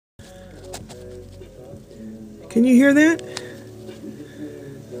Can you hear that?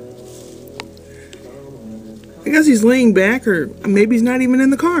 I guess he's laying back, or maybe he's not even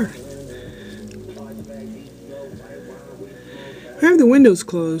in the car. I have the windows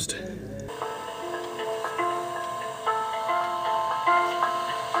closed.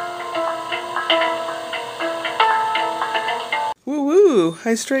 Woo woo!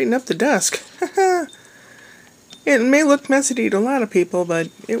 I straightened up the desk. It may look messy to a lot of people, but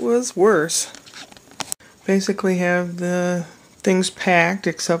it was worse. Basically have the things packed,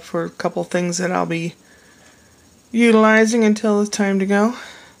 except for a couple things that I'll be utilizing until it's time to go.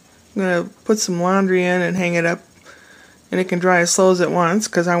 I'm going to put some laundry in and hang it up, and it can dry as slow as it wants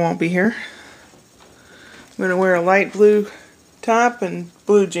because I won't be here. I'm going to wear a light blue top and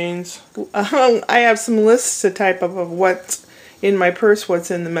blue jeans. I have some lists to type up of what's in my purse,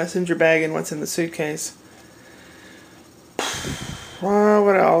 what's in the messenger bag, and what's in the suitcase.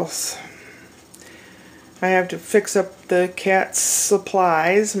 What else? I have to fix up the cat's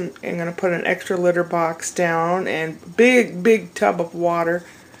supplies. I'm going to put an extra litter box down and big tub of water.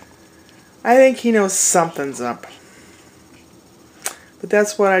 I think he knows something's up. But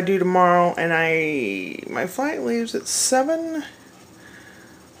that's what I do tomorrow, and my flight leaves at 7.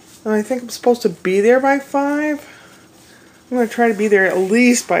 And I think I'm supposed to be there by 5. I'm going to try to be there at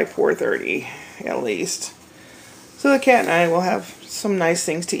least by 4:30, at least. So the cat and I will have some nice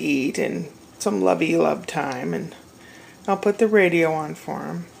things to eat and some lovey-love time, and I'll put the radio on for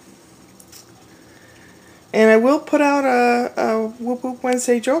him. And I will put out a Whoop Whoop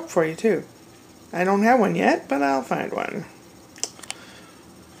Wednesday joke for you, too. I don't have one yet, but I'll find one.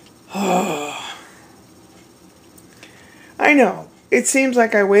 I know. It seems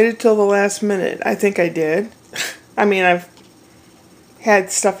like I waited till the last minute. I think I did. I mean, I've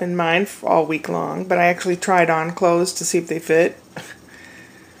had stuff in mind all week long, but I actually tried on clothes to see if they fit.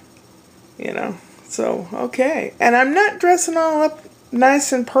 You know, so, okay. And I'm not dressing all up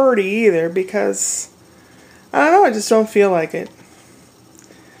nice and purty either because, I don't know, I just don't feel like it.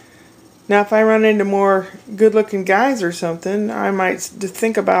 Now, if I run into more good-looking guys or something, I might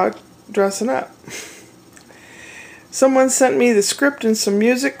think about dressing up. Someone sent me the script and some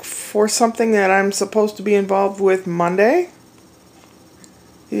music for something that I'm supposed to be involved with Monday.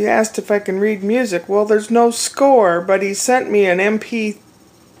 He asked if I can read music. Well, there's no score, but he sent me an MP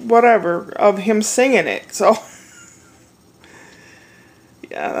whatever of him singing it. So,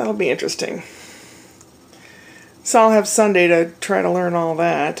 yeah, that'll be interesting. So I'll have Sunday to try to learn all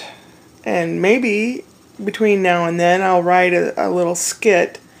that. And maybe between now and then I'll write a little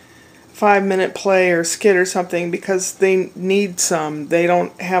skit, 5-minute play or skit or something, because they need some. They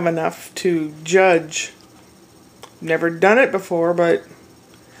don't have enough to judge. Never done it before, but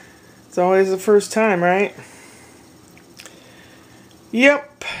it's always the first time, right? Yep.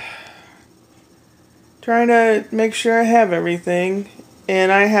 Trying to make sure I have everything.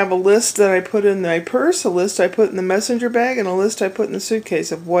 And I have a list that I put in my purse, a list I put in the messenger bag, and a list I put in the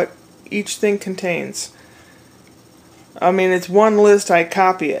suitcase of what each thing contains. I mean, it's one list, I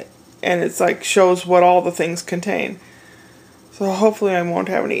copy it, and it's like shows what all the things contain. So hopefully I won't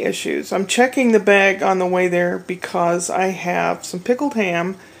have any issues. I'm checking the bag on the way there because I have some pickled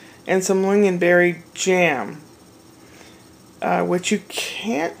ham and some lingonberry jam, which you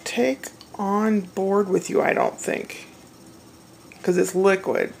can't take on board with you, I don't think, because it's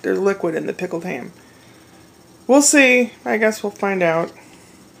liquid. There's liquid in the pickled ham. We'll see. I guess we'll find out.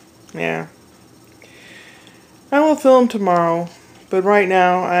 Yeah. I will film tomorrow, but right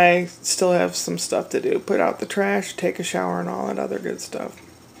now I still have some stuff to do. Put out the trash, take a shower, and all that other good stuff.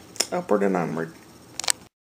 Upward and onward.